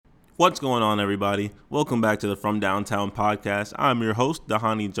What's going on, everybody? Welcome back to the From Downtown podcast. I'm your host,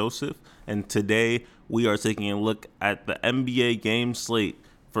 Dhani Joseph, and today we are taking a look at the NBA game slate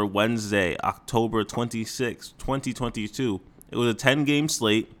for Wednesday, October 26, 2022. It was a 10-game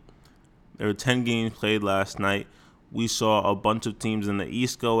slate. There were 10 games played last night. We saw a bunch of teams in the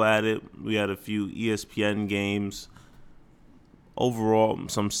East go at it. We had a few ESPN games. Overall,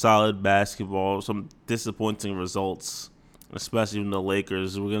 some solid basketball, some disappointing results, especially from the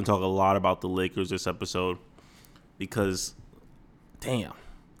Lakers. We're going to talk a lot about the Lakers this episode because, damn,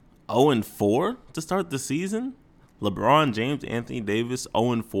 0-4 to start the season? LeBron James, Anthony Davis,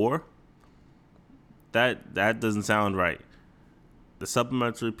 0-4? That doesn't sound right. The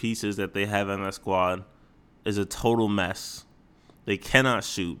supplementary pieces that they have in that squad is a total mess. They cannot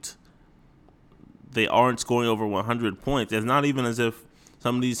shoot. They aren't scoring over 100 points. It's not even as if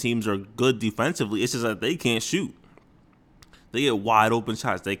some of these teams are good defensively. It's just that they can't shoot. They get wide open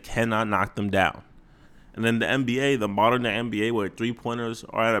shots. They cannot knock them down. And then the NBA, the modern NBA, where three-pointers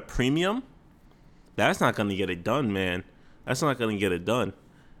are at a premium, that's not going to get it done, man. That's not going to get it done.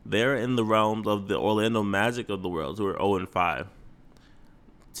 They're in the realms of the Orlando Magic of the world, who are 0-5.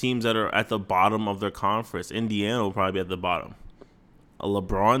 Teams that are at the bottom of their conference. Indiana will probably be at the bottom. A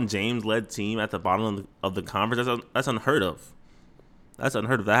LeBron James-led team at the bottom of the conference, that's unheard of. That's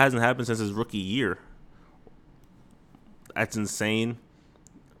unheard of. That hasn't happened since his rookie year. That's insane.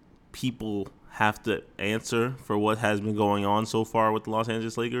 People have to answer for what has been going on so far with the Los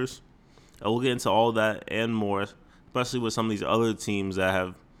Angeles Lakers. And we'll get into all that and more, especially with some of these other teams that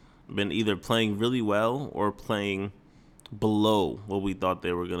have been either playing really well or playing below what we thought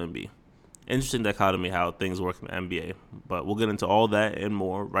they were going to be. Interesting dichotomy how things work in the NBA. But we'll get into all that and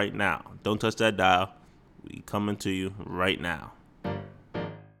more right now. Don't touch that dial. We coming to you right now.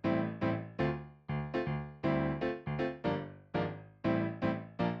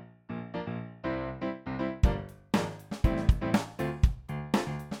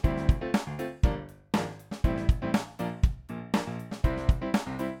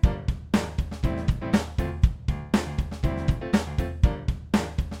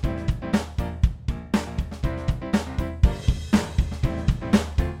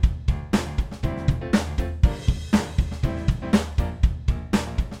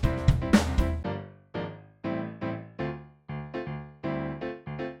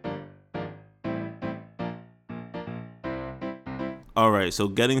 All right, so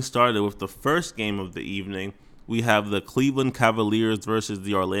getting started with the first game of the evening, we have the Cleveland Cavaliers versus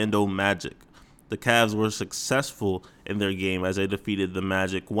the Orlando Magic. The Cavs were successful in their game as they defeated the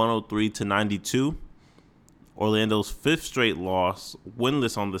Magic 103-92. Orlando's fifth straight loss,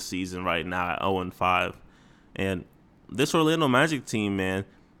 winless on the season right now at 0-5. And this Orlando Magic team, man,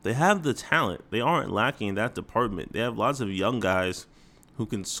 they have the talent. They aren't lacking in that department. They have lots of young guys who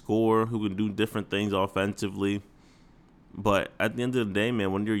can score, who can do different things offensively. But at the end of the day,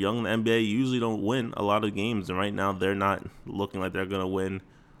 man, when you're young in the NBA, you usually don't win a lot of games. And right now, they're not looking like they're going to win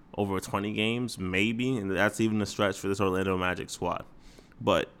over 20 games, maybe. And that's even a stretch for this Orlando Magic squad.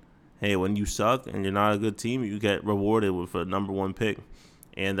 But, hey, when you suck and you're not a good team, you get rewarded with a number one pick.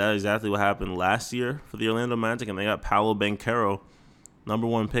 And that's exactly what happened last year for the Orlando Magic. And they got Paolo Banchero, number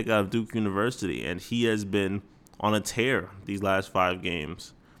one pick out of Duke University. And he has been on a tear these last 5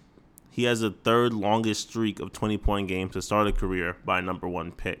 games. He has the third longest streak of 20-point games to start a career by a number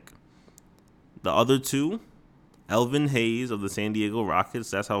one pick. The other two, Elvin Hayes of the San Diego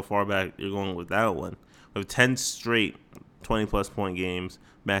Rockets, that's how far back you're going with that one, with 10 straight 20-plus point games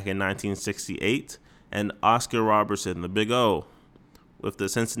back in 1968. And Oscar Robertson, the Big O, with the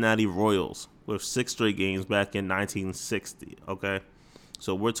Cincinnati Royals, with 6 straight games back in 1960, okay?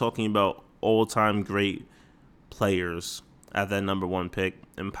 So we're talking about all-time great players at that number one pick.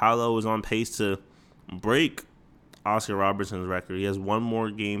 And Paolo is on pace to break Oscar Robertson's record. He has one more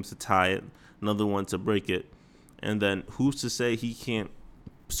game to tie it, another one to break it. And then who's to say he can't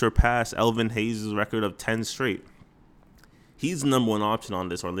surpass Elvin Hayes' record of 10 straight? He's the number one option on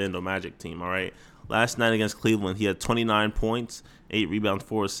this Orlando Magic team, all right? Last night against Cleveland, he had 29 points, 8 rebounds,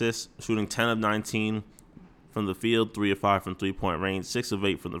 4 assists, shooting 10 of 19 from the field, 3 of 5 from three-point range, 6 of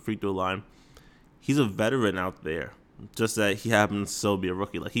 8 from the free throw line. He's a veteran out there. Just that he happens to still be a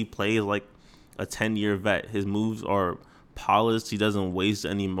rookie. Like, he plays like a 10-year vet. His moves are polished. He doesn't waste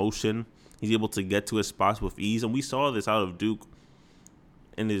any motion. He's able to get to his spots with ease. And we saw this out of Duke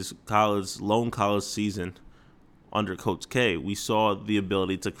in his lone college season under Coach K. We saw the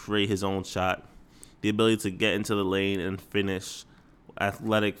ability to create his own shot, the ability to get into the lane and finish,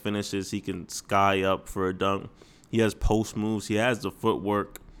 athletic finishes. He can sky up for a dunk. He has post moves. He has the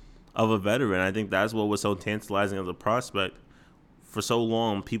footwork of a veteran. I think that's what was so tantalizing as a prospect for so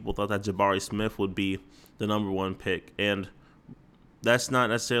long, people thought that Jabari Smith would be the number one pick. And that's not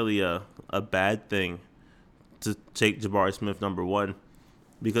necessarily a bad thing to take Jabari Smith number one,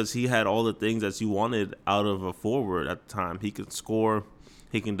 because he had all the things that you wanted out of a forward at the time. He could score,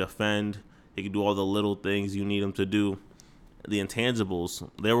 he can defend, he can do all the little things you need him to do. The intangibles,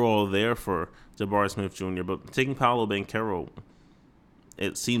 they were all there for Jabari Smith Jr. But taking Paolo Banchero,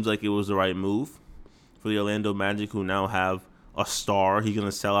 it seems like it was the right move for the Orlando Magic, who now have a star. He's going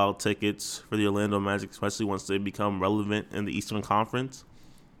to sell out tickets for the Orlando Magic, especially once they become relevant in the Eastern Conference.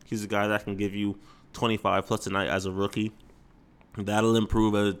 He's a guy that can give you 25 plus a night as a rookie. That'll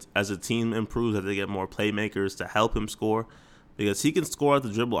improve as a team improves, as they get more playmakers to help him score, because he can score at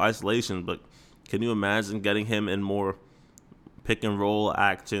the dribble isolation, but can you imagine getting him in more pick and roll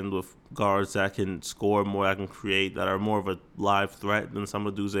action with guards that can score more, that can create, that are more of a live threat than some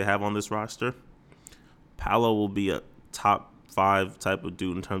of the dudes they have on this roster? Paolo will be a top 5 type of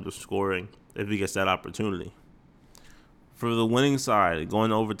dude in terms of scoring if he gets that opportunity. For the winning side,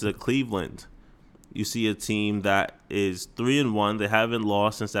 going over to Cleveland, you see a team that is 3-1. They haven't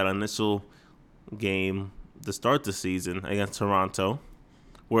lost since that initial game to start the season against Toronto,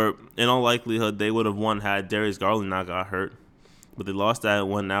 where in all likelihood they would have won had Darius Garland not got hurt. But they lost that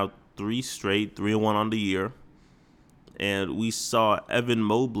one, now 3 straight, 3-1 on the year. And we saw Evan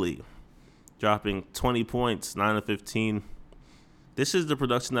Mobley dropping 20 points, 9 of 15. This is the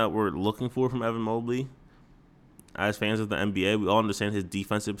production that we're looking for from Evan Mobley. As fans of the NBA, we all understand his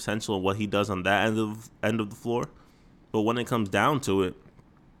defensive potential and what he does on that end of the floor. But when it comes down to it,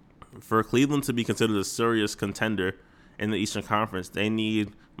 for Cleveland to be considered a serious contender in the Eastern Conference, they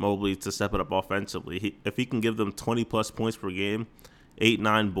need Mobley to step it up offensively. If he can give them 20-plus points per game,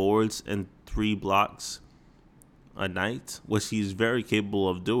 8-9 boards, and 3 blocks a night, which he's very capable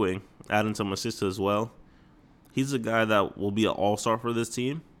of doing, adding some assists as well, he's a guy that will be an all-star for this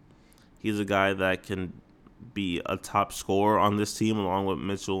team. He's a guy that can be a top scorer on this team along with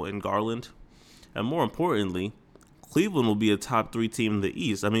Mitchell and Garland. And more importantly, Cleveland will be a top 3 team in the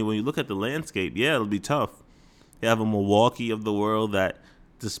East. I mean, when you look at the landscape, yeah, it'll be tough. You have a Milwaukee of the world that,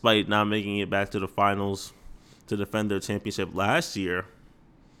 despite not making it back to the finals to defend their championship last year,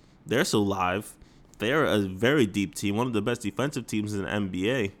 they're still live. They're a very deep team, one of the best defensive teams in the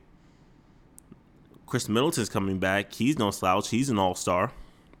NBA. Chris Middleton's coming back. He's no slouch. He's an all-star.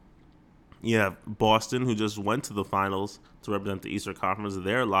 You have Boston, who just went to the finals to represent the Eastern Conference.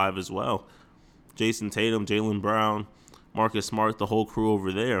 They're live as well. Jason Tatum, Jalen Brown, Marcus Smart, the whole crew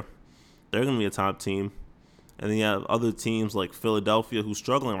over there. They're going to be a top team. And then you have other teams like Philadelphia, who's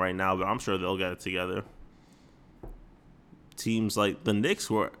struggling right now, but I'm sure they'll get it together. Teams like the Knicks,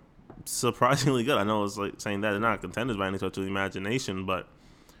 who are surprisingly good. I know it's like saying that they're not contenders by any stretch of the imagination, but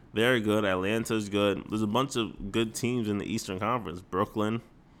they're good. Atlanta's good. There's a bunch of good teams in the Eastern Conference. Brooklyn.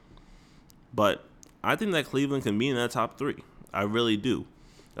 But I think that Cleveland can be in that top 3. I really do.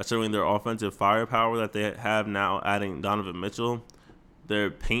 Considering their offensive firepower that they have now, adding Donovan Mitchell,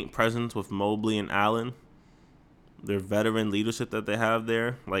 their paint presence with Mobley and Allen, their veteran leadership that they have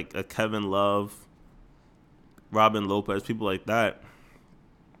there, like a Kevin Love, Robin Lopez, people like that.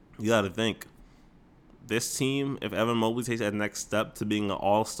 You got to think, this team, if Evan Mobley takes that next step to being an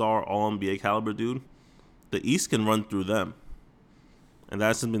all-star, all-NBA caliber dude, the East can run through them. And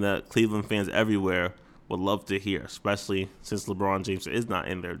that's something that Cleveland fans everywhere would love to hear, especially since LeBron James is not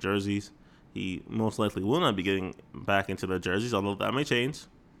in their jerseys. He most likely will not be getting back into their jerseys, although that may change.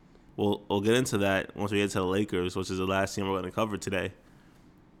 We'll get into that once we get to the Lakers, which is the last team we're going to cover today.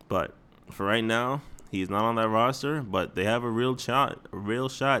 But for right now, he's not on that roster, but they have a real shot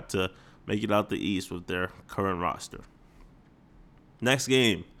to make it out the East with their current roster. Next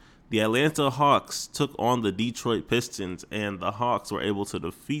game. The Atlanta Hawks took on the Detroit Pistons, and the Hawks were able to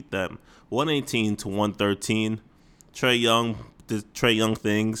defeat them 118-113. Trae Young did Trae Young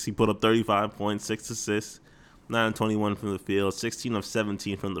things. He put up 35 points, 6 assists, 9 of 21 from the field, 16 of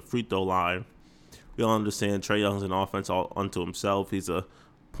 17 from the free throw line. We all understand Trae Young's an offense all unto himself. He's a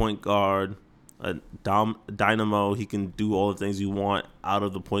point guard, a dynamo. He can do all the things you want out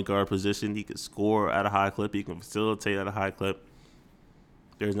of the point guard position. He can score at a high clip. He can facilitate at a high clip.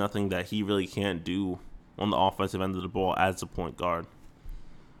 There's nothing that he really can't do on the offensive end of the ball as a point guard.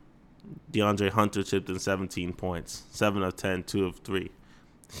 DeAndre Hunter chipped in 17 points, 7 of 10, 2 of 3.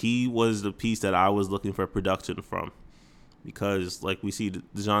 He was the piece that I was looking for production from, because like we see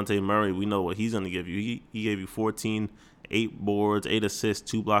DeJounte Murray, we know what he's going to give you. He gave you 14, 8 boards, 8 assists,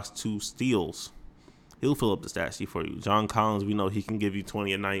 2 blocks, 2 steals. He'll fill up the stat sheet for you. John Collins, we know he can give you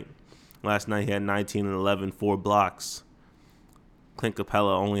 20 a night. Last night he had 19 and 11, 4 blocks. Clint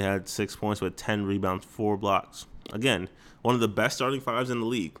Capella only had 6 points with 10 rebounds, 4 blocks. Again, one of the best starting fives in the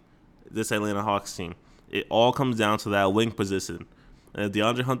league, this Atlanta Hawks team. It all comes down to that wing position. And if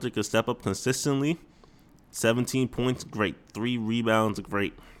DeAndre Hunter could step up consistently, 17 points, great. 3 rebounds,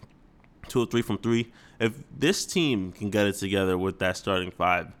 great. 2 or 3 from 3. If this team can get it together with that starting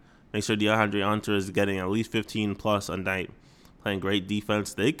five, make sure DeAndre Hunter is getting at least 15 plus a night, playing great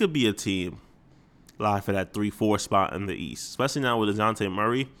defense, they could be a team live for that 3-4 spot in the East. Especially now with DeJounte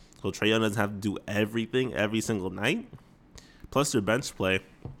Murray, so Trae Young doesn't have to do everything every single night. Plus their bench play.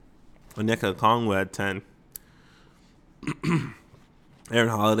 Onyeka Okongwu had 10. Aaron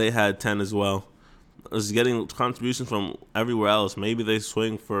Holiday had 10 as well. Was getting contributions from everywhere else. Maybe they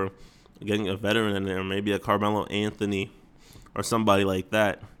swing for getting a veteran in there, maybe a Carmelo Anthony or somebody like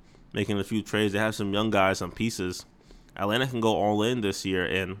that, making a few trades. They have some young guys, some pieces. Atlanta can go all in this year,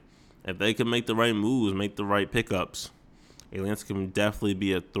 and if they can make the right moves, make the right pickups, Atlanta can definitely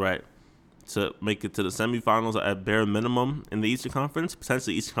be a threat to make it to the semifinals at bare minimum in the Eastern Conference,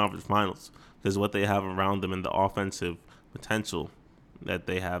 potentially Eastern Conference Finals, because what they have around them and the offensive potential that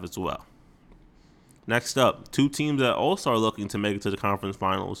they have as well. Next up, 2 teams that also are looking to make it to the conference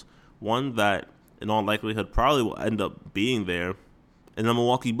finals. One that, in all likelihood, probably will end up being there, and the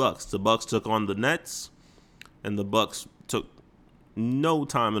Milwaukee Bucks. The Bucks took on the Nets, and the Bucks took no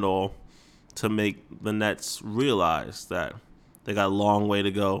time at all to make the Nets realize that they got a long way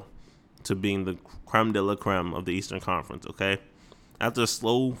to go to being the creme de la creme of the Eastern Conference, okay? After a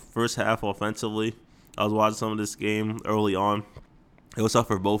slow first half offensively, I was watching some of this game early on. It was tough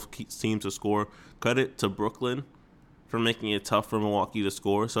for both teams to score. Credit to Brooklyn for making it tough for Milwaukee to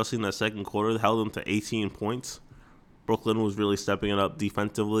score, especially in that second quarter. They held them to 18 points. Brooklyn was really stepping it up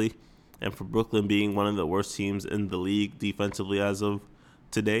defensively. And for Brooklyn being one of the worst teams in the league defensively as of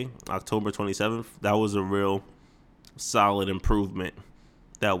today, October 27th, that was a real solid improvement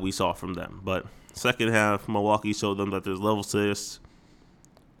that we saw from them. But second half, Milwaukee showed them that there's levels to this.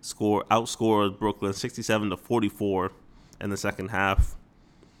 Outscored Brooklyn 67-44 in the second half.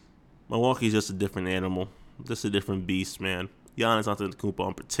 Milwaukee's just a different animal, just a different beast, man. Giannis Antetokounmpo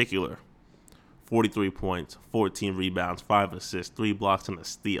in particular, 43 points, 14 rebounds, 5 assists, 3 blocks, and a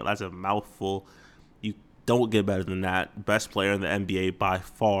steal. That's a mouthful. You don't get better than that. Best player in the NBA by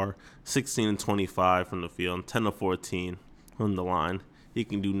far, 16-25 from the field, 10-14 from the line. He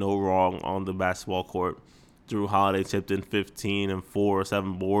can do no wrong on the basketball court. Drew Holiday tipped in 15 and 4,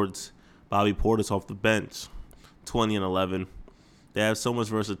 7 boards. Bobby Portis off the bench, 20 and 11. They have so much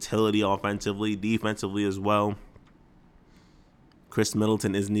versatility offensively, defensively as well. Chris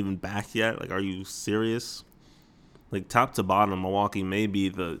Middleton isn't even back yet. Like, are you serious? Like, top to bottom, Milwaukee may be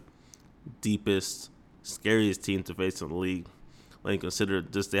the deepest, scariest team to face in the league. Like, consider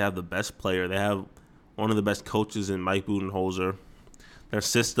just they have the best player. They have one of the best coaches in Mike Budenholzer. Their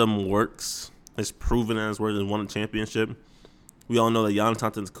system works. It's proven as where they won a championship. We all know that Giannis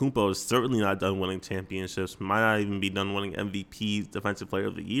Antetokounmpo is certainly not done winning championships. Might not even be done winning MVP, Defensive Player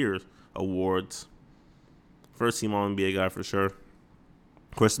of the Year awards. First team All-NBA guy for sure.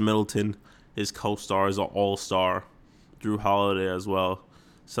 Chris Middleton, his co-star, is an all-star. Drew Holiday as well.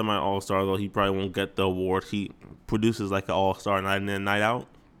 Semi-all-star, though he probably won't get the award. He produces like an all-star night in and night out.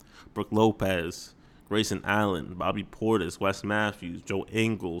 Brook Lopez, Grayson Allen, Bobby Portis, Wes Matthews, Joe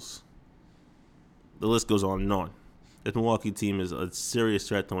Ingles. The list goes on and on. This Milwaukee team is a serious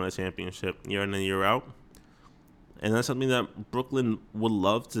threat to win a championship year in and year out. And that's something that Brooklyn would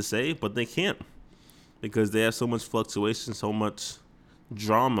love to say, but they can't. Because they have so much fluctuation, so much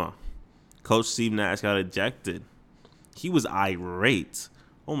drama. Coach Steve Nash got ejected. He was irate.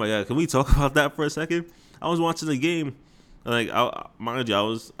 Oh my God, can we talk about that for a second? I was watching the game. Like, mind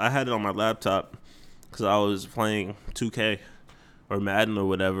you, I had it on my laptop because I was playing 2K or Madden or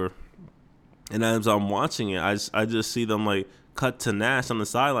whatever. And as I'm watching it, I just see them, like, cut to Nash on the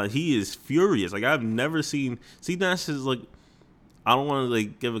sideline. He is furious. Like, I've never seen... See, Nash is, like... I don't want to,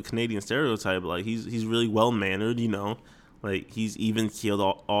 like, give a Canadian stereotype, but, like, he's really well-mannered, you know? Like, he's even-keeled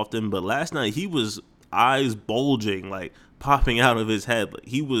often. But last night, he was eyes bulging, like, popping out of his head. Like,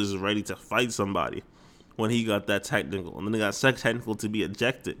 he was ready to fight somebody when he got that technical. And then he got technical to be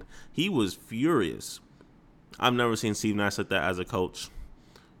ejected. He was furious. I've never seen Steve Nash like that as a coach.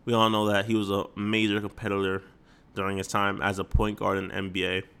 We all know that he was a major competitor during his time as a point guard in the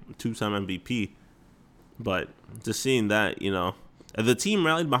NBA, two-time MVP. But just seeing that, you know, and the team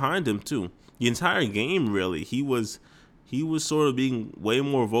rallied behind him too. The entire game, really, he was sort of being way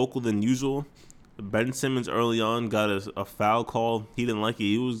more vocal than usual. Ben Simmons early on got a foul call. He didn't like it.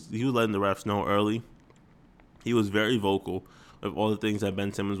 He was letting the refs know early. He was very vocal of all the things that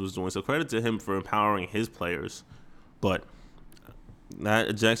Ben Simmons was doing. So credit to him for empowering his players. But that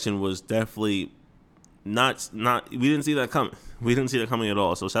ejection was definitely We didn't see that coming. We didn't see that coming at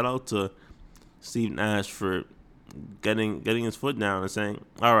all. So shout out to Steve Nash for getting his foot down and saying,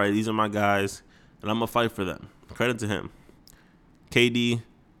 all right, these are my guys, and I'm going to fight for them. Credit to him. KD,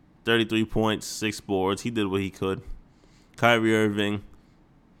 33 points, 6 boards. He did what he could. Kyrie Irving,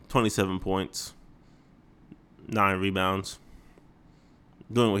 27 points, 9 rebounds.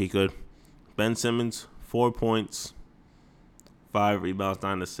 Doing what he could. Ben Simmons, 4 points, 5 rebounds,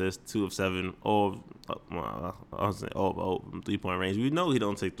 9 assists, 2 of 7, all of 3-point range. We know he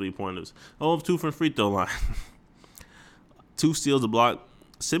don't take 3-pointers. 0 of 2 from free throw line. 2 steals, a block.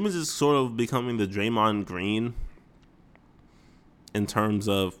 Simmons is sort of becoming the Draymond Green in terms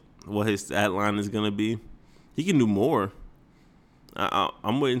of what his stat line is going to be. He can do more.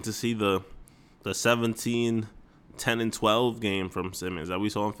 I'm waiting to see the 17, 10, and 12 game from Simmons that we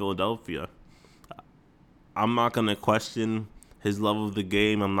saw in Philadelphia. I'm not going to question his love of the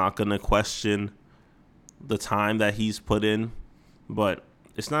game. I'm not going to question the time that he's put in. But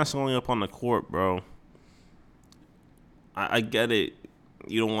it's not showing up on the court, bro. I get it.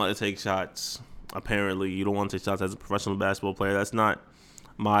 You don't want to take shots. Apparently, you don't want to take shots as a professional basketball player. That's not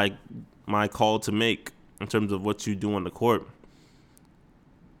my call to make in terms of what you do on the court.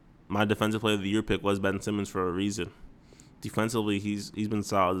 My defensive player of the year pick was Ben Simmons for a reason. Defensively, he's been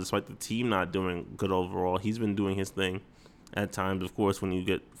solid despite the team not doing good overall. He's been doing his thing at times. Of course, when you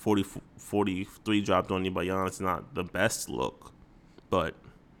get 43 dropped on you by Giannis, it's not the best look. But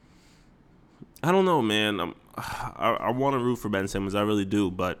I don't know, man. I want to root for Ben Simmons. I really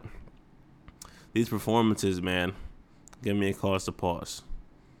do. But these performances, man, give me a cause to pause.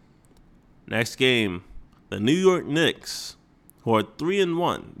 Next game, the New York Knicks, who are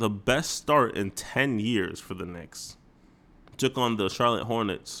 3-1, the best start in 10 years for the Knicks, took on the Charlotte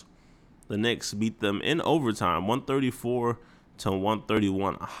Hornets. The Knicks beat them in overtime,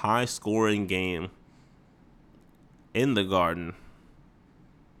 134-131, a high-scoring game in the Garden.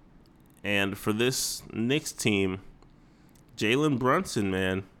 And for this Knicks team, Jalen Brunson,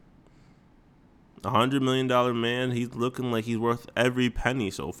 man, $100 million man, he's looking like he's worth every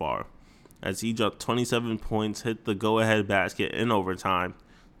penny so far, as he dropped 27 points, hit the go-ahead basket in overtime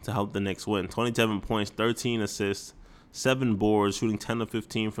to help the Knicks win. 27 points, 13 assists, 7 boards, shooting 10 of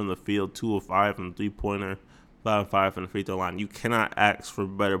 15 from the field, 2 of 5 from the three-pointer, 5 of 5 from the free throw line. You cannot ask for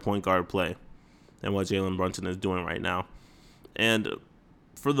better point guard play than what Jalen Brunson is doing right now. And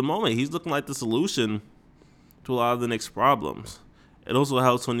for the moment, he's looking like the solution to a lot of the Knicks' problems. It also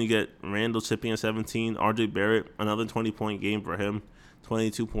helps when you get Randall chipping at 17, RJ Barrett, another 20-point game for him,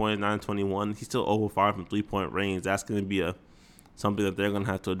 22 points, 9-21. He's still over 5 from three-point range. That's going to be something that they're going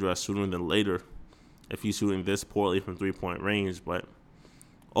to have to address sooner than later if he's shooting this poorly from three-point range. But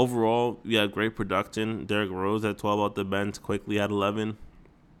overall, we had great production. Derrick Rose had 12 off the bench, quickly had 11.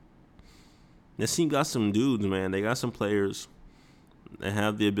 This team got some dudes, man. They got some players that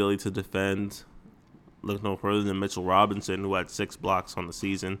have the ability to defend. Look no further than Mitchell Robinson, who had 6 blocks on the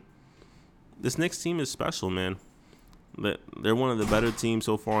season. This Knicks team is special, man. They're one of the better teams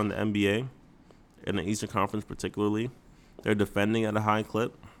so far in the NBA, in the Eastern Conference particularly. They're defending at a high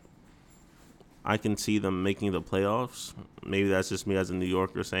clip. I can see them making the playoffs. Maybe that's just me as a New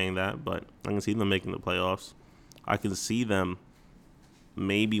Yorker saying that, but I can see them making the playoffs. I can see them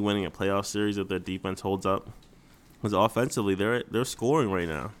maybe winning a playoff series if their defense holds up. Because offensively, they're scoring right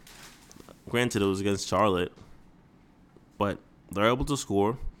now. Granted, it was against Charlotte, but they're able to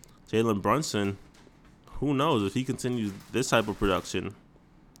score. Jalen Brunson, who knows, if he continues this type of production,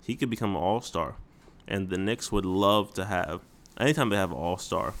 he could become an all-star. And the Knicks would love to have, anytime they have an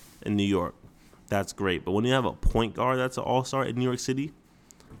all-star in New York, that's great. But when you have a point guard that's an all-star in New York City,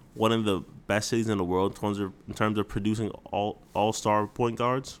 one of the best cities in the world in terms of producing all-star point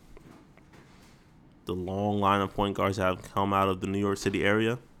guards, the long line of point guards that have come out of the New York City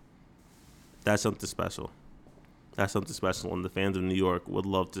area, that's something special. That's something special, and the fans of New York would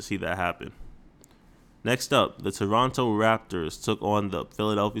love to see that happen. Next up, the Toronto Raptors took on the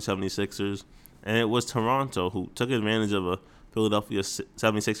Philadelphia 76ers, and it was Toronto who took advantage of a Philadelphia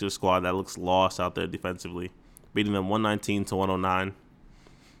 76ers squad that looks lost out there defensively, beating them 119-109.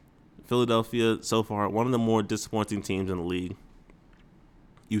 Philadelphia, so far, one of the more disappointing teams in the league.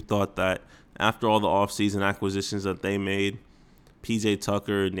 You thought that after all the offseason acquisitions that they made, PJ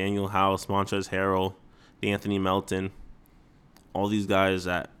Tucker, Daniel House, Montrezl Harrell, Anthony Melton, all these guys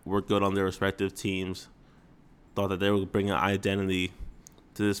that were good on their respective teams, thought that they would bring an identity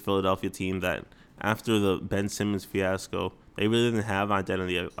to this Philadelphia team that after the Ben Simmons fiasco, they really didn't have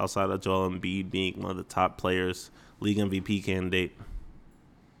identity outside of Joel Embiid being one of the top players, league MVP candidate.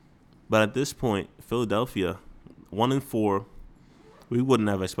 But at this point, Philadelphia, 1-4, we wouldn't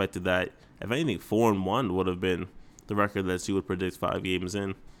have expected that If anything, 4-1 would have been the record that you would predict 5 games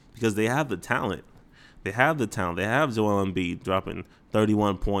in, because they have the talent. They have the talent. They have Joel Embiid dropping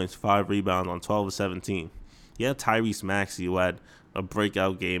 31 points, 5 rebounds on 12 of 17. You have Tyrese Maxey, who had a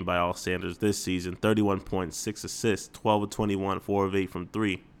breakout game by all standards this season, 31 points, 6 assists, 12 of 21, 4 of 8 from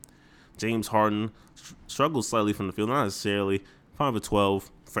 3. James Harden struggled slightly from the field, not necessarily, 5 of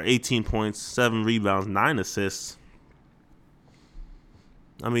 12 for 18 points, 7 rebounds, 9 assists.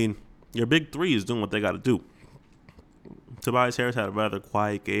 I mean, your big three is doing what they got to do. Tobias Harris had a rather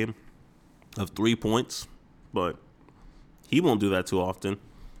quiet game of 3 points, but he won't do that too often.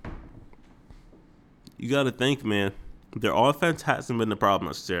 You got to think, man, their offense hasn't been the problem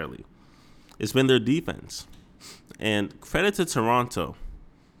necessarily. It's been their defense. And credit to Toronto,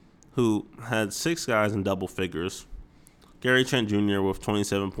 who had 6 guys in double figures. Gary Trent Jr. with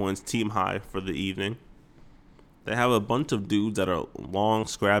 27 points, team high for the evening. They have a bunch of dudes that are long,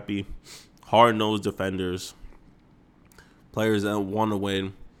 scrappy, hard-nosed defenders, players that want to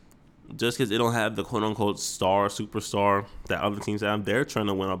win. Just because they don't have the quote-unquote superstar that other teams have, they're trying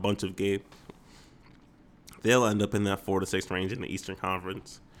to win a bunch of games. They'll end up in that 4-6 range in the Eastern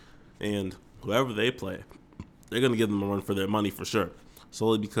Conference. And whoever they play, they're going to give them a run for their money for sure.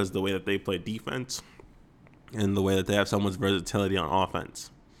 Solely because of the way that they play defense and the way that they have so much versatility on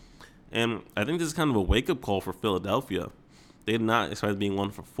offense. And I think this is kind of a wake-up call for Philadelphia. They did not expect being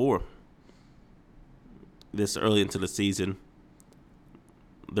 1-4 this early into the season.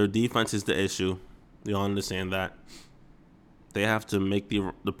 Their defense is the issue. You all understand that. They have to make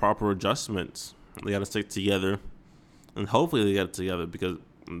the proper adjustments. They got to stick together. And hopefully they get it together, because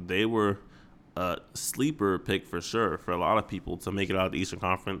they were a sleeper pick for sure for a lot of people to make it out of the Eastern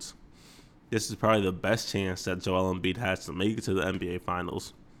Conference. This is probably the best chance that Joel Embiid has to make it to the NBA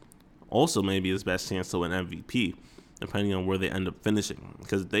Finals. Also maybe his best chance to win MVP, depending on where they end up finishing.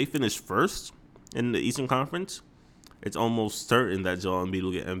 Because if they finish first in the Eastern Conference, it's almost certain that Joel Embiid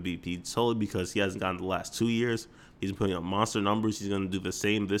will get MVP, solely because he hasn't gotten the last 2 years. He's been putting up monster numbers. He's going to do the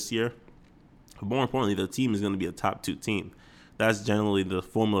same this year. But more importantly, the team is going to be a top 2 team. That's generally the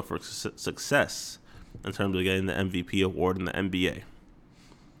formula for success in terms of getting the MVP award in the NBA.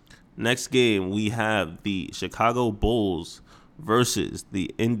 Next game, we have the Chicago Bulls versus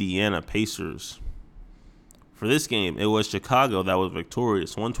the Indiana Pacers. For this game, it was Chicago that was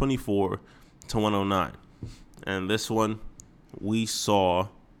victorious, 124-109. And this one, we saw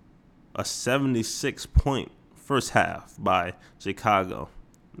a 76-point first half by Chicago.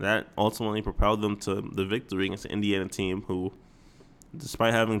 That ultimately propelled them to the victory against the Indiana team, who,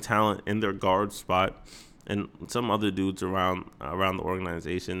 despite having talent in their guard spot and some other dudes around the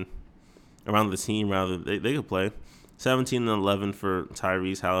organization, around the team rather, they could play. 17-11 for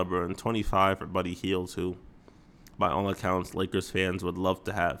Tyrese Halliburton, 25 for Buddy Hield, who, by all accounts, Lakers fans would love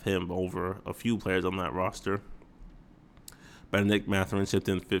to have him over a few players on that roster. Benedict Mathurin chipped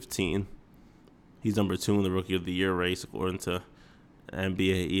in 15. He's number 2 in the Rookie of the Year race, according to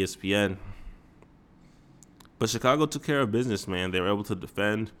NBA ESPN. But Chicago took care of business, man. They were able to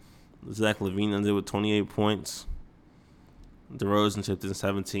defend. Zach LaVine ended with 28 points. DeRozan chipped in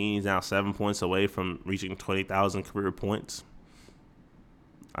 17. He's now 7 points away from reaching 20,000 career points.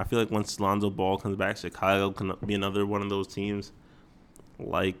 I feel like once Lonzo Ball comes back, Chicago can be another one of those teams,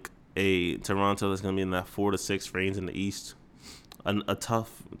 like a Toronto, that's going to be in that 4-6 range in the East. A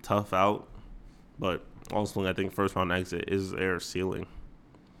tough out, but ultimately I think first round exit is their ceiling.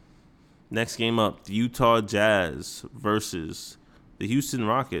 Next game up, the Utah Jazz versus the Houston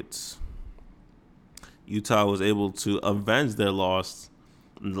Rockets. Utah was able to avenge their loss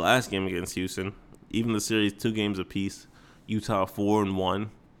in the last game against Houston. Even the series 2 games apiece. Utah 4-1.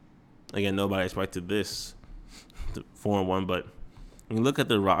 Again, nobody expected this 4-1, but when you look at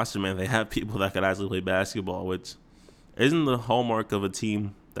their roster, man, they have people that could actually play basketball, which isn't the hallmark of a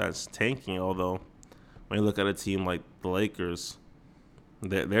team that's tanking. Although when you look at a team like the Lakers,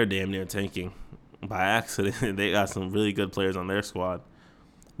 they're damn near tanking by accident. They got some really good players on their squad.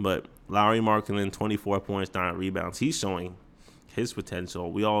 But Lauri Markkanen, 24 points, 9 rebounds. He's showing his potential.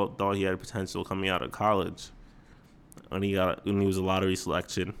 We all thought he had potential coming out of college when he was a lottery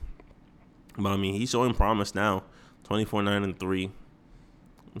selection. But, I mean, he's showing promise now. 24, 9, and 3.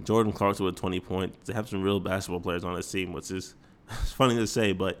 Jordan Clarkson with 20 points. They have some real basketball players on this team, which is funny to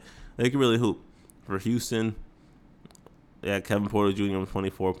say, but they can really hoop. For Houston, they had Kevin Porter Jr. with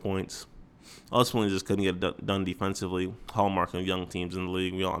 24 points. Ultimately, just couldn't get it done defensively. Hallmark of young teams in the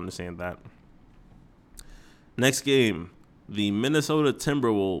league. We all understand that. Next game, the Minnesota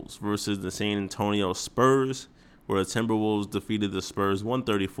Timberwolves versus the San Antonio Spurs, where the Timberwolves defeated the Spurs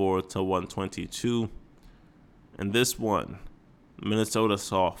 134-122. And this one, Minnesota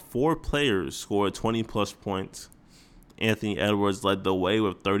saw 4 players score 20-plus points. Anthony Edwards led the way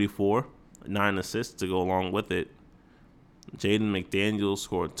with 34, 9 assists to go along with it. Jaden McDaniels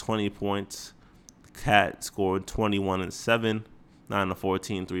scored 20 points. Cat scored 21 and 7, 9 of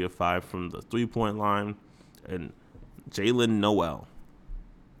 14, 3 of 5 from the three-point line. And Jalen Noel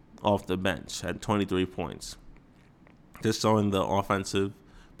off the bench had 23 points. Just showing the offensive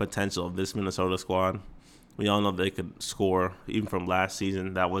potential of this Minnesota squad. We all know they could score. Even from last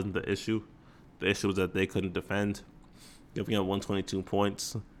season, that wasn't the issue. The issue was that they couldn't defend. Giving up 122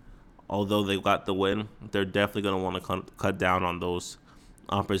 points. Although they got the win, they're definitely going to want to cut down on those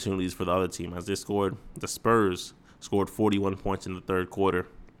opportunities for the other team. As they scored, the Spurs scored 41 points in the third quarter.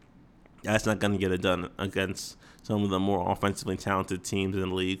 That's not going to get it done against some of the more offensively talented teams in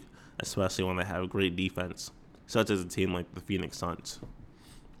the league, especially when they have great defense, such as a team like the Phoenix Suns.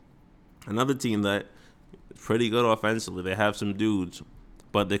 Another team that is pretty good offensively, they have some dudes,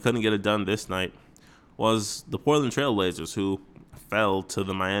 but they couldn't get it done this night, was the Portland Trail Blazers, who fell to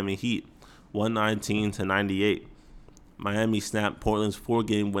the Miami Heat, 119-98. Miami snapped Portland's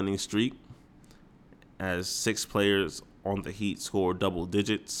 4-game winning streak as 6 players on the Heat scored double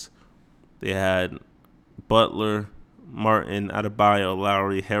digits. They had Butler, Martin, Adebayo,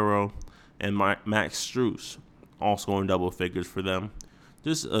 Lowry, Harrell, and Max Strus all scoring double figures for them.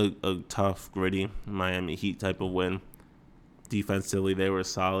 Just a tough, gritty Miami Heat type of win. Defensively, they were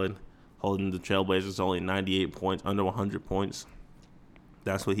solid, holding the Trailblazers only 98 points, under 100 points.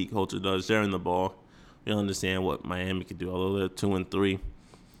 That's what Heat culture does. Sharing the ball. We understand what Miami can do. Although they're 2-3,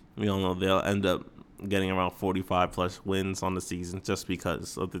 we all know they'll end up getting around 45-plus wins on the season just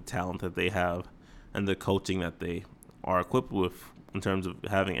because of the talent that they have and the coaching that they are equipped with in terms of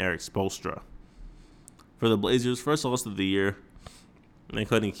having Eric Spoelstra. For the Blazers, first loss of the year, they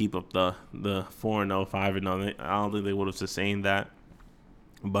couldn't keep up the 4-0, 5-0. I don't think they would have sustained that.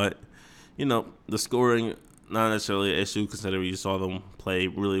 But, the scoring, not necessarily an issue considering you saw them play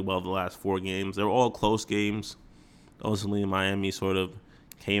really well the last 4 games. They were all close games. Ultimately, Miami sort of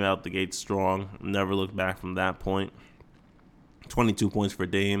came out the gate strong, never looked back from that point. 22 points for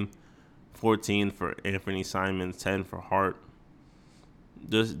Dame, 14 for Anthony Simons, 10 for Hart.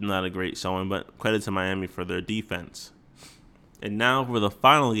 Just not a great showing, but credit to Miami for their defense. And now for the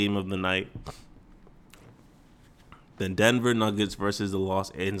final game of the night, the Denver Nuggets versus the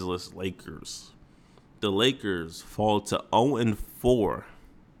Los Angeles Lakers. The Lakers fall to 0-4.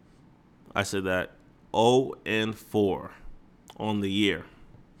 I said that, 0-4 on the year.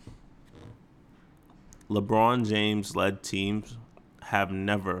 LeBron James-led teams have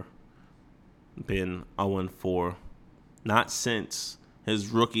never been 0-4, not since his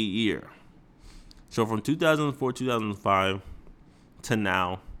rookie year. So from 2004-2005 to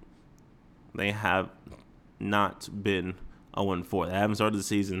now, they have not been 0-4. They haven't started the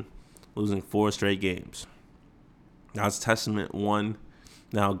season losing 4 straight games. Now it's testament, one,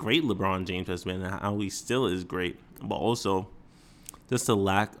 how great LeBron James has been and how he still is great, but also just the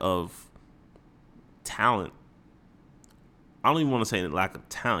lack of talent. I don't even want to say the lack of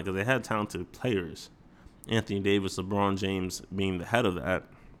talent because they had talented players. Anthony Davis, LeBron James being the head of that.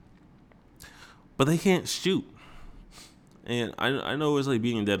 But they can't shoot. And I know it's like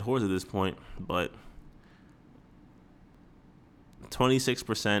being a dead horse at this point, but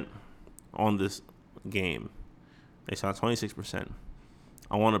 26% on this game. They shot 26%.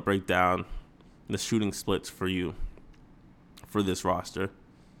 I want to break down the shooting splits for you for this roster.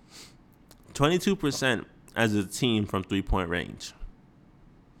 22% as a team from three-point range.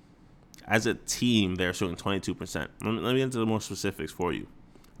 As a team, they're shooting 22%. Let me get into the more specifics for you.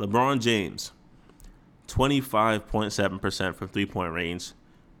 LeBron James, 25.7% from three-point range,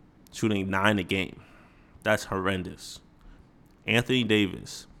 shooting 9 a game. That's horrendous. Anthony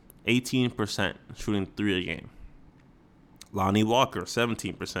Davis, 18%, shooting 3 a game. Lonnie Walker,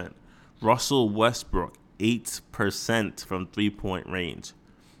 17%. Russell Westbrook, 8% from three-point range.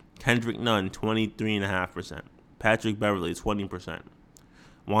 Kendrick Nunn, 23.5%. Patrick Beverley, 20%.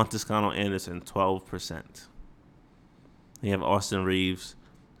 Juan Toscano Anderson, 12%. You have Austin Reeves,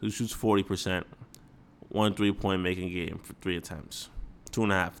 who shoots 40%. 1 3-point making game for 3 attempts.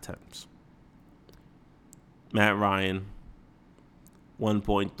 2.5 attempts. Matt Ryan,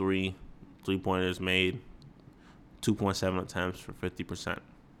 1.3 3-pointers made. 2.7 attempts for 50%.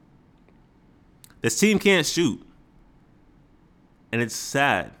 This team can't shoot. And it's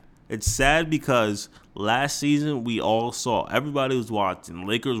sad. It's sad because last season we all saw, everybody was watching.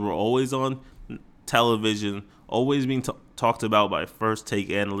 Lakers were always on television, always being talked about by first take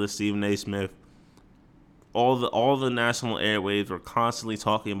analyst Stephen A. Smith. all the national airwaves were constantly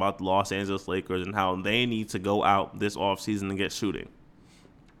talking about the Los Angeles Lakers and how they need to go out this offseason and get shooting.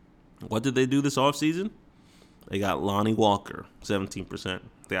 What did they do this offseason? They got Lonnie Walker, 17%.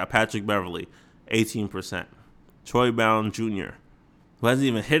 They got Patrick Beverley, 18%. Troy Brown Jr., who hasn't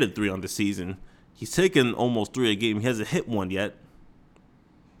even hit a 3 on the season. He's taken almost 3 a game. He hasn't hit one yet.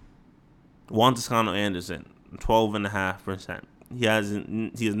 Juan Toscano Anderson, 12.5%. He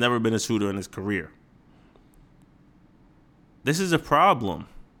has never been a shooter in his career. This is a problem.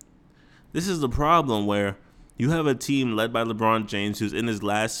 This is the problem where you have a team led by LeBron James, who's in his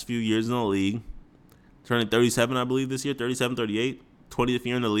last few years in the league, turning 37, I believe, this year, 37, 38, 20th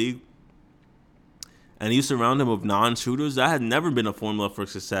year in the league. And you surround him with non-shooters. That had never been a formula for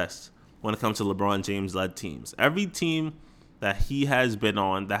success when it comes to LeBron James-led teams. Every team that he has been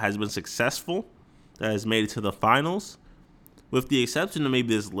on that has been successful, that has made it to the finals, with the exception of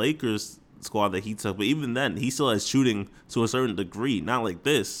maybe this Lakers squad that he took, but even then, he still has shooting to a certain degree, not like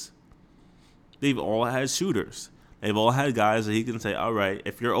this. They've all had shooters. They've all had guys that he can say, all right,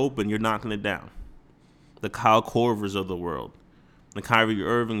 if you're open, you're knocking it down. The Kyle Korvers of the world, the Kyrie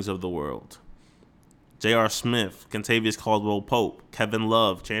Irvings of the world, J.R. Smith, Kentavious Caldwell-Pope, Kevin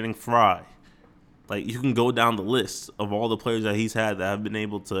Love, Channing Frye. Like, you can go down the list of all the players that he's had that have been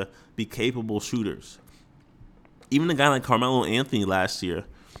able to be capable shooters. Even a guy like Carmelo Anthony last year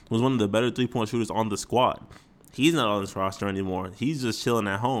was one of the better three-point shooters on the squad. He's not on this roster anymore. He's just chilling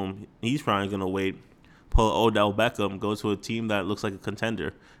at home. He's probably going to wait, pull Odell Beckham, go to a team that looks like a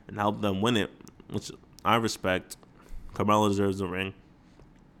contender, and help them win it, which I respect. Carmelo deserves a ring.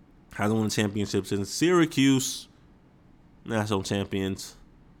 Hasn't won a championship since Syracuse, national champions.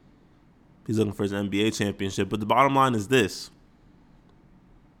 He's looking for his NBA championship. But the bottom line is this.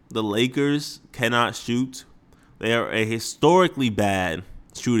 The Lakers cannot shoot. They are a historically bad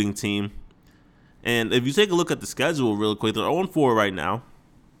shooting team. And if you take a look at the schedule real quick, they're 0-4 right now.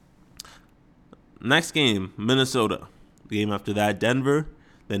 Next game, Minnesota. The game after that, Denver,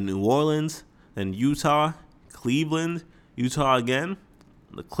 then New Orleans, then Utah, Cleveland, Utah again,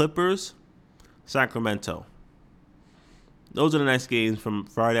 the Clippers, Sacramento. Those are the next games from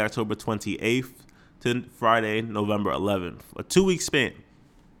Friday, October 28th to Friday, November 11th. A 2-week span.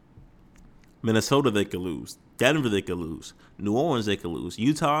 Minnesota, they could lose. Denver, they could lose. New Orleans, they could lose.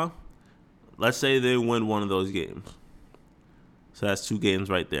 Utah, let's say they win one of those games. So that's 2 games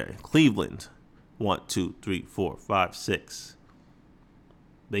right there. Cleveland, 1, 2, 3, 4, 5, 6.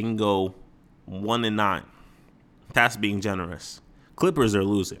 They can go 1-9. That's being generous. Clippers are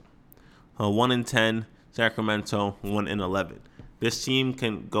losing. 1-10. Sacramento, 1-11. This team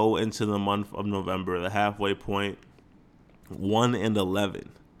can go into the month of November, the halfway point, 1-11.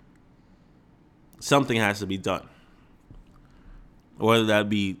 Something has to be done. Whether that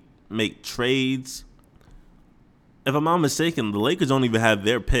be make trades. If I'm not mistaken, the Lakers don't even have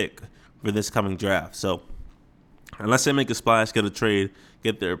their pick for this coming draft. So, unless they make a splash, get a trade,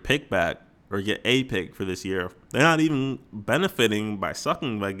 get their pick back, or get a pick for this year, they're not even benefiting by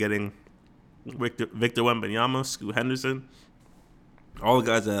sucking by getting Victor Wembanyama, Scoot Henderson, all the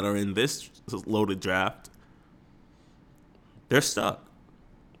guys that are in this loaded draft. They're stuck.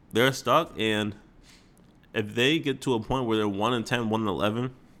 They're stuck, and if they get to a point where they're 1-10,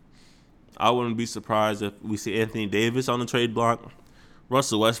 1-11, I wouldn't be surprised if we see Anthony Davis on the trade block.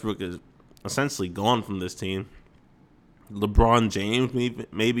 Russell Westbrook is essentially gone from this team. LeBron James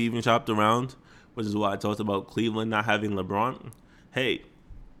maybe even shopped around, which is why I talked about Cleveland not having LeBron. Hey,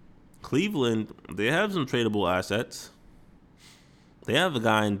 Cleveland, they have some tradable assets. They have a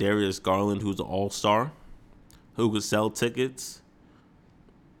guy in Darius Garland who's an all-star, who could sell tickets.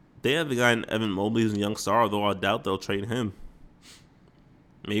 They have a guy in Evan Mobley who's a young star, although I doubt they'll trade him.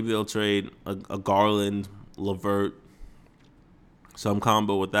 Maybe they'll trade a Garland, LeVert, some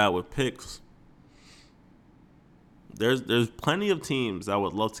combo with that with picks. There's plenty of teams that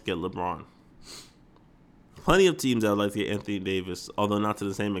would love to get LeBron. Plenty of teams that would like to get Anthony Davis, although not to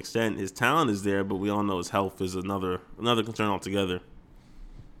the same extent. His talent is there, but we all know his health is another concern altogether.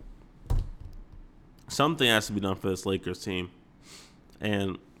 Something has to be done for this Lakers team.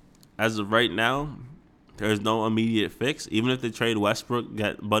 And as of right now, there's no immediate fix. Even if they trade Westbrook,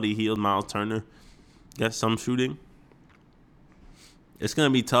 get Buddy Hield, Miles Turner, get some shooting, it's going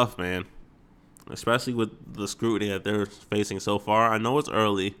to be tough, man. Especially with the scrutiny that they're facing so far. I know it's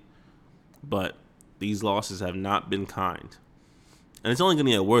early, but these losses have not been kind. And it's only going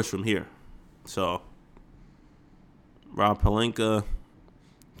to get worse from here. So, Rob Pelinka,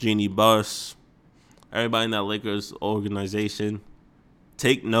 Jeannie Buss, everybody in that Lakers organization,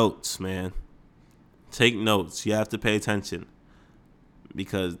 take notes, man. Take notes. You have to pay attention.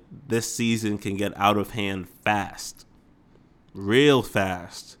 because this season can get out of hand fast, real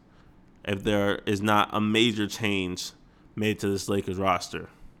fast, if there is not a major change made to this Lakers roster.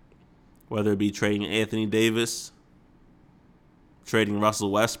 Whether it be trading Anthony Davis, trading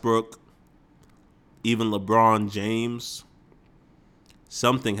Russell Westbrook, even LeBron James,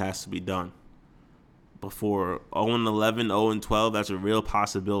 something has to be done. Before 0-11, 0-12, that's a real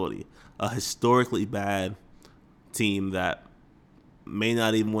possibility. A historically bad team that may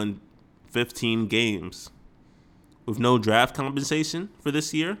not even win 15 games with no draft compensation for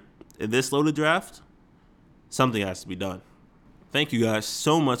this year, in this loaded draft, something has to be done. Thank you guys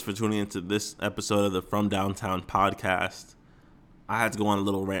so much for tuning into this episode of the From Downtown podcast. I had to go on a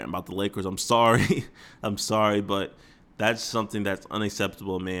little rant about the Lakers. I'm sorry. I'm sorry, but that's something that's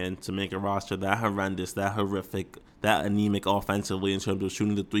unacceptable, man, to make a roster that horrendous, that horrific, that anemic offensively in terms of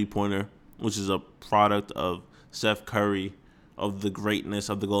shooting the three-pointer, which is a product of Steph Curry, of the greatness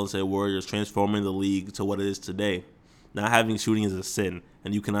of the Golden State Warriors, transforming the league to what it is today. Not having shooting is a sin,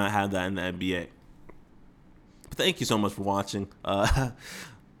 and you cannot have that in the NBA. But thank you so much for watching.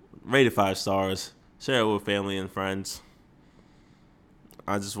 Rate it 5 stars. Share it with family and friends.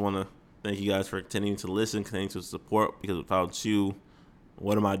 I just want to thank you guys for continuing to listen, continuing to support, because without you,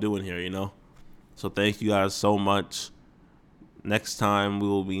 what am I doing here, you know? So thank you guys so much. Next time, we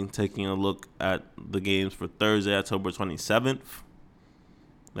will be taking a look at the games for Thursday, October 27th,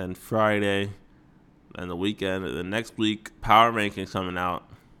 then Friday, and the weekend. And then next week, Power Rankings coming out.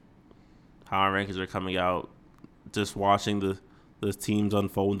 Power Rankings are coming out. Just watching the teams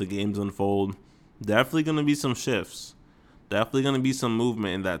unfold, the games unfold. Definitely going to be some shifts. Definitely going to be some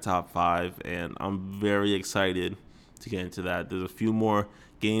movement in that top 5, and I'm very excited to get into that. There's a few more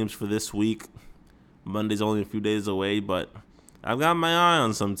games for this week. Monday's only a few days away, but I've got my eye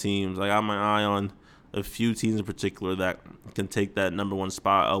on some teams. I got my eye on a few teams in particular that can take that number 1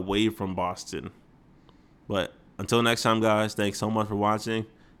 spot away from Boston. But until next time, guys, thanks so much for watching,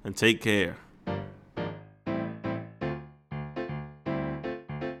 and take care.